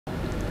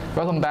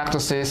Welcome back to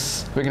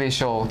this weekly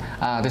show.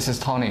 This is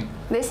Tony.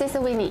 This is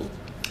Winnie.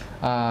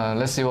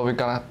 Let's see what we're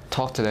gonna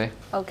talk today.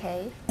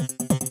 Okay.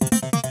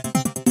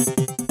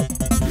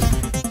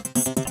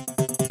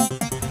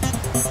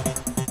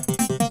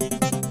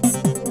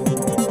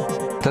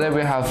 Today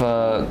we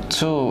have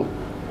two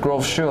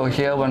growth shield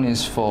here. One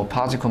is for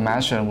particle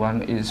mesh and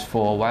one is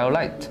for Wio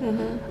Lite.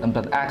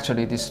 But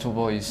actually this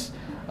tool is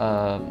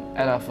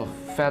AdaFruit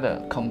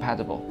feather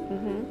compatible.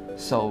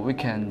 So we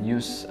can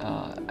use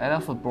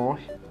AdaFruit board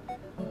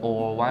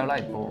or Wio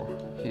Lite board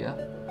here.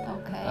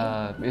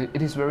 Okay.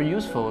 It is very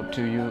useful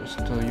to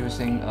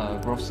using a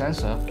growth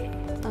sensor.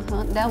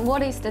 Then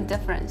what is the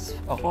difference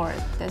for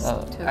this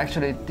two?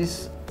 Actually,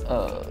 this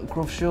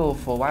growth shield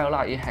for Wio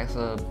Lite, it has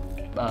a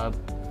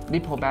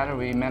little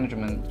battery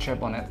management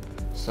chip on it,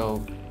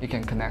 so you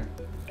can connect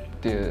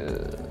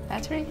the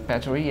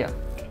battery. Yeah.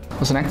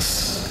 What's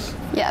next?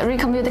 Yeah,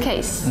 Recomputer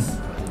case.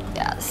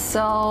 Yeah,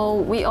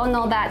 so we all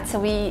know that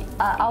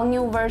our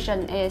new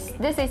version is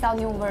our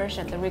new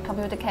version, the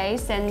Recomputer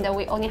case, and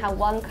we only have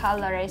one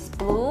color is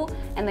blue,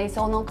 and it's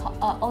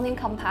only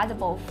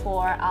compatible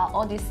for our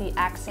ODYSSEY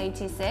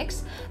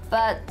X86.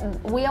 But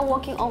we are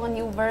working on a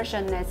new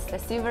version. It's the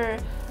silver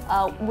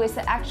with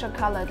the actual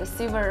color, the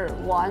silver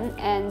one,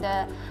 and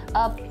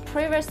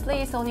previously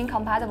it's only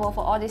compatible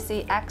for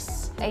ODYSSEY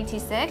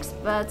X86,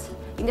 but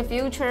in the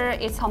future,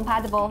 it's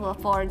compatible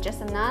for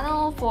Jetson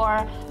Nano,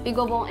 for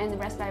BeagleBone and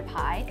Raspberry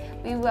Pi.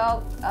 We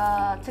will,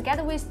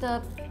 together with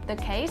the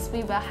case,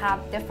 we will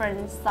have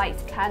different side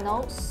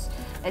panels.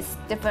 It's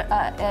different.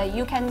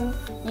 You can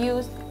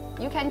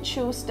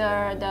choose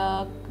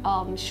the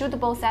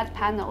shootable side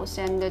panels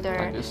and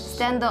the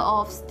standard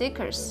of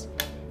stickers.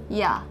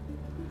 Yeah,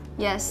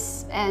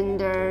 yes,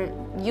 and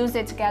use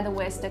it together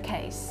with the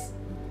case.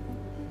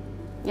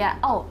 Yeah.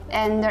 Oh,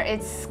 and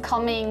it's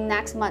coming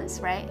next month,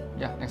 right?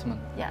 Yeah, next month.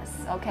 Yes.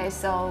 Okay.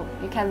 So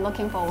you can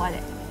looking forward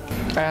it.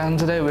 And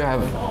today we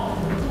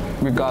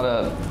got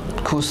a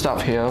cool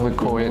stuff here. We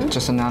call it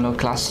Jetson Nano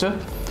Cluster.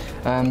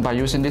 And by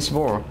using this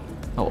board,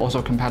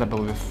 also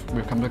compatible with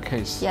Recomputer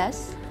case.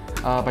 Yes.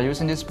 By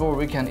using this board,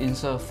 we can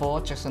insert 4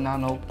 Jetson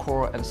Nano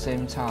core at the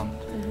same time,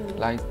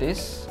 like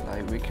this.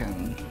 Like we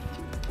can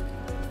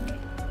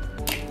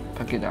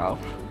plug it out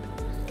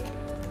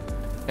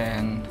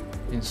and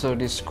insert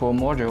this core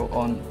module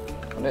on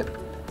it.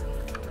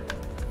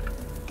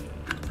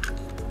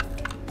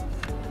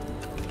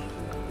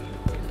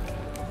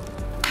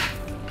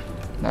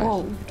 Nice.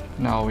 Whoa.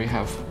 Now we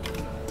have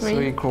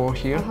 3 core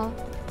here.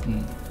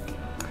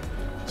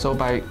 So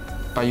by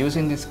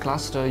using this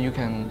cluster, you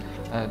can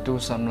do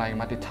some like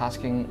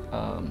multitasking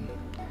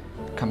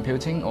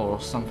computing or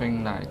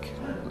something like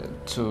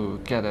to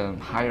get a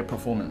higher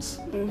performance.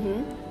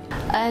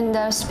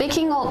 And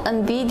speaking of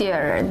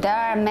NVIDIA, there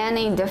are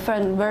many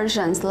different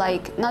versions,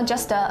 like not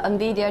just the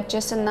NVIDIA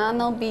Jetson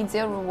Nano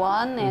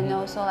B01 and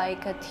also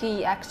like a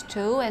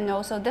TX2, and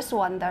also this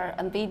one, the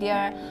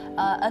NVIDIA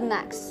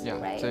NX,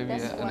 yeah, right? Xavier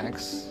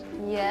NX.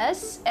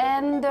 Yes,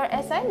 and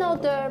as I know,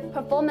 the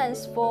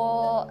performance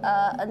for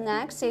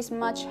NX is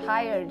much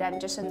higher than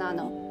Jetson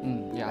Nano,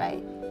 yeah.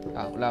 right?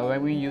 Like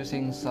when we're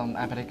using some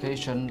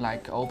application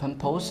like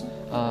OpenPost,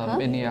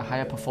 we need a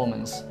higher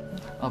performance.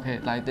 Okay,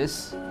 like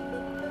this.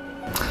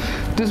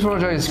 This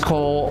project is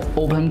called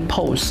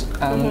OpenPost,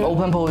 and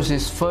OpenPost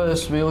is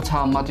first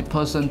real-time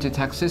multi-person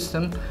detect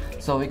system,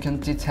 so we can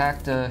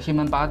detect the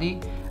human body,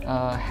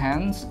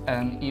 hands,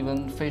 and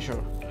even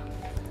facial.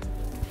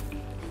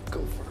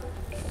 Go for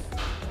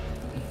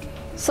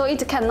it. So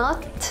it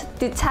cannot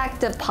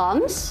detect the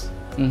palms?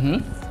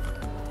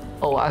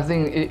 Oh, I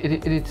think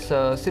it's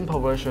a simple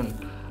version.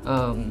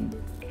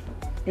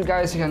 You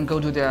guys can go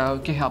to their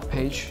GitHub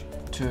page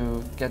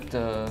to get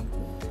the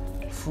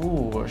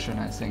full version,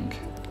 I think.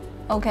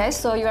 Okay,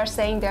 so you are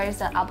saying there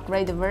is an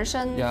upgraded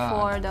version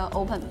for the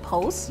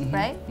OpenPost,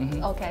 right?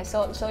 Okay,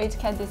 so it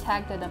can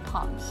detect the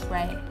palms,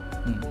 right?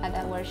 At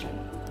that version.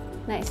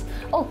 Nice.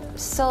 Oh,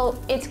 so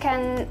it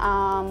can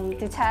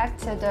detect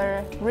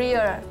the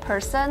real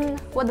person.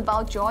 What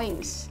about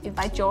drawings? If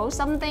I draw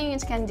something,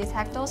 it can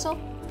detect also?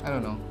 I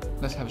don't know.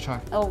 Let's have a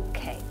try.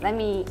 Okay, let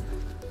me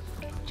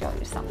draw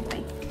you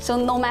something. So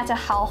no matter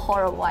how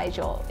horrible I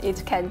draw,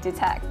 it can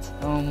detect.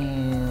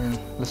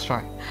 Let's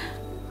try.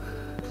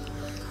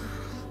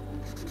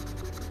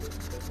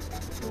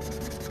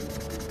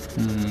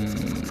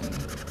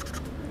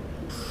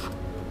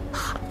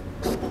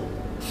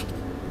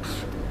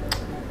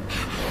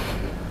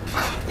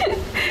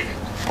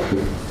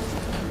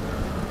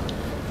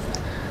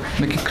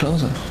 Make it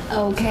closer.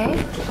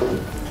 Okay.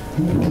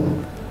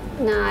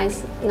 Now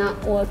it's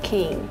not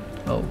working.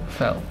 Oh,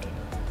 fell.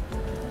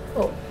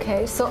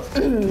 Okay, so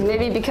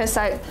maybe because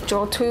I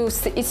draw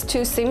it's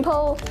too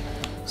simple.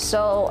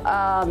 So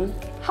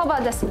how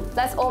about this?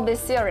 Let's all be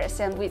serious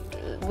and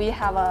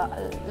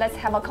let's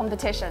have a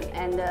competition,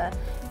 and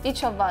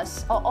each of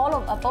us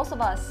or both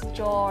of us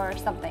draw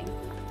something,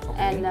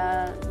 and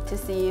to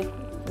see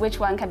which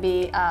one can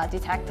be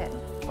detected.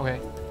 Okay.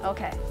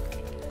 Okay.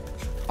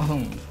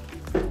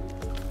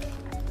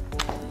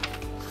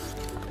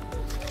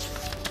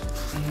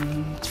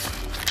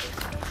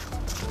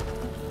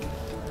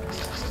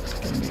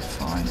 Let me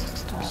find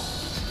this.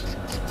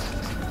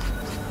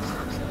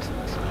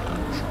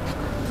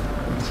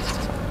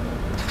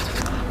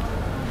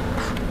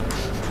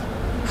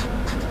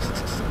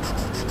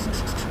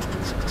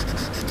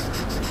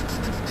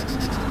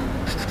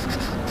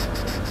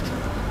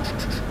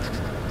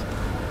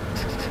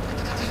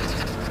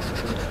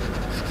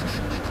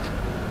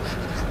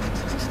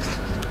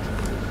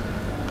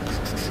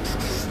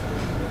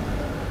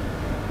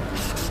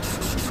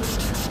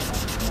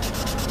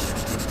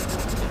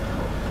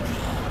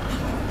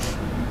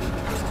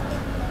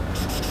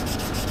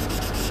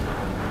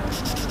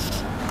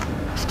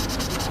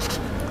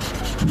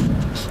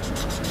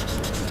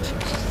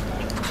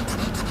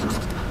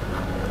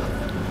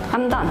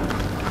 I'm done.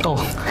 Oh,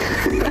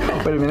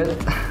 wait a minute.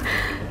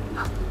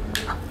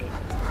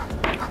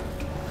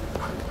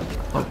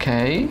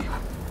 Okay.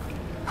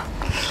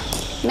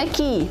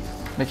 Mickey.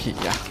 Mickey,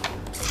 yeah.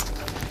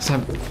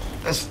 So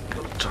let's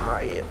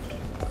try it.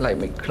 Like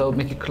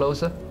make it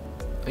closer.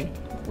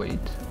 Wait.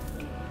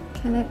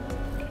 Can it?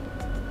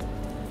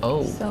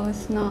 Oh. So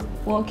it's not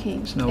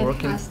working. It's not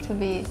working. It has to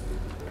be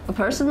a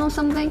person or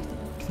something.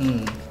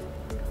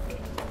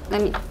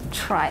 Let me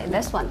try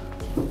this one.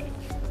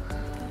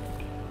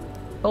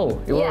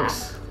 Oh, it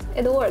works.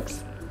 It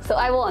works. So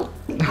I won.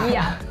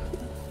 Yeah.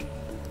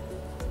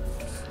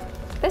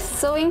 That's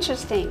so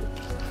interesting.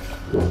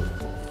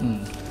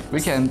 We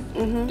can,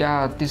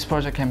 yeah, this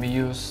project can be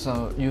used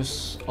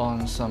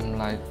on some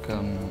like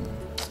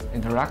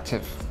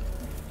interactive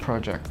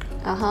project.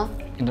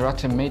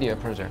 Interactive media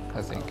project,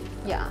 I think.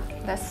 Yeah,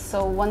 that's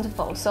so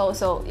wonderful.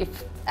 So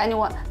if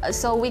anyone,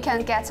 so we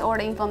can get all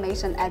the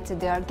information at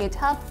their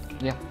GitHub.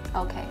 Yeah.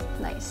 Okay,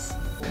 nice.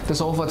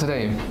 That's all for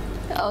today.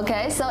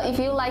 Okay, so if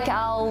you like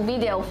our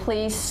video,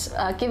 please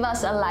give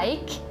us a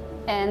like,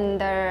 and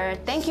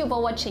thank you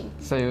for watching.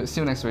 See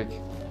you next week.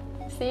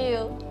 See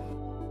you.